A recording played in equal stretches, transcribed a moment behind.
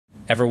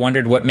Ever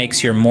wondered what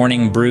makes your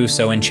morning brew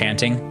so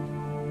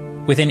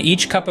enchanting? Within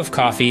each cup of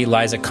coffee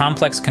lies a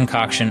complex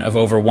concoction of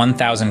over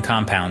 1,000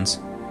 compounds,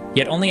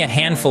 yet only a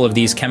handful of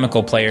these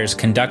chemical players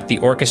conduct the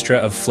orchestra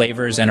of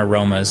flavors and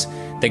aromas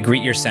that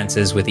greet your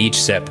senses with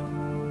each sip.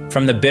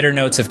 From the bitter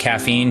notes of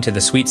caffeine to the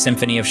sweet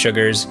symphony of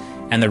sugars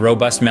and the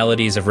robust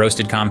melodies of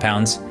roasted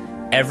compounds,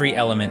 every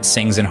element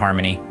sings in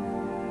harmony.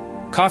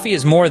 Coffee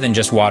is more than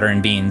just water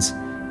and beans.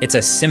 It's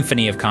a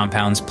symphony of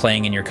compounds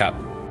playing in your cup.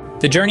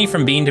 The journey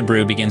from bean to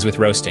brew begins with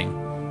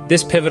roasting.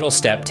 This pivotal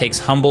step takes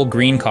humble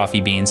green coffee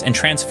beans and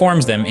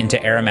transforms them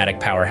into aromatic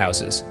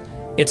powerhouses.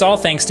 It's all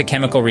thanks to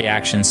chemical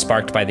reactions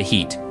sparked by the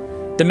heat.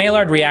 The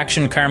Maillard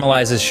reaction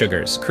caramelizes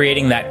sugars,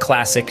 creating that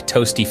classic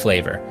toasty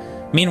flavor.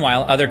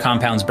 Meanwhile, other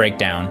compounds break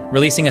down,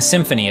 releasing a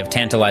symphony of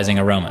tantalizing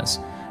aromas.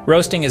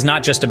 Roasting is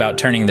not just about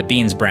turning the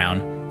beans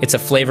brown, it's a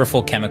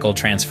flavorful chemical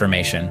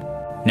transformation.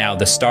 Now,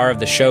 the star of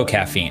the show,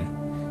 caffeine.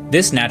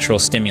 This natural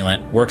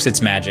stimulant works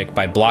its magic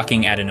by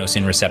blocking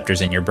adenosine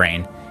receptors in your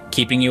brain,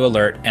 keeping you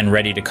alert and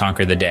ready to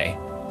conquer the day.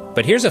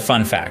 But here's a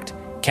fun fact.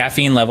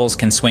 Caffeine levels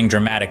can swing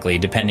dramatically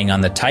depending on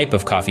the type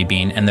of coffee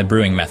bean and the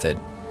brewing method.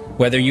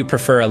 Whether you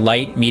prefer a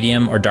light,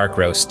 medium, or dark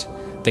roast,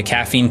 the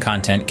caffeine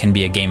content can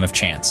be a game of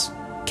chance.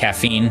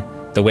 Caffeine,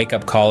 the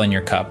wake-up call in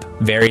your cup,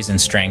 varies in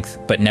strength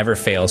but never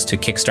fails to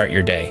kickstart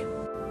your day.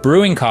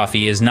 Brewing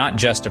coffee is not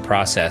just a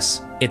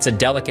process, it's a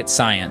delicate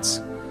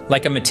science.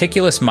 Like a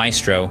meticulous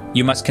maestro,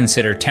 you must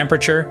consider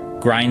temperature,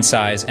 grind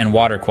size, and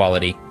water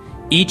quality.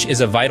 Each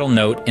is a vital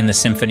note in the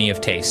symphony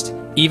of taste.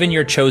 Even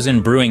your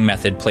chosen brewing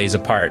method plays a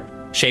part,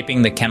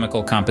 shaping the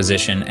chemical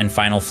composition and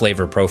final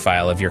flavor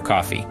profile of your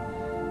coffee.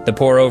 The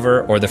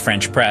pour-over or the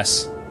French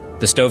press,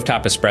 the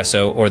stovetop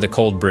espresso or the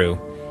cold brew,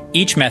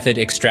 each method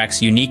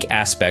extracts unique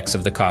aspects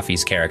of the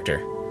coffee's character.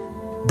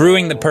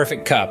 Brewing the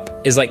perfect cup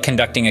is like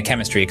conducting a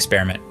chemistry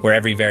experiment where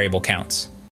every variable counts.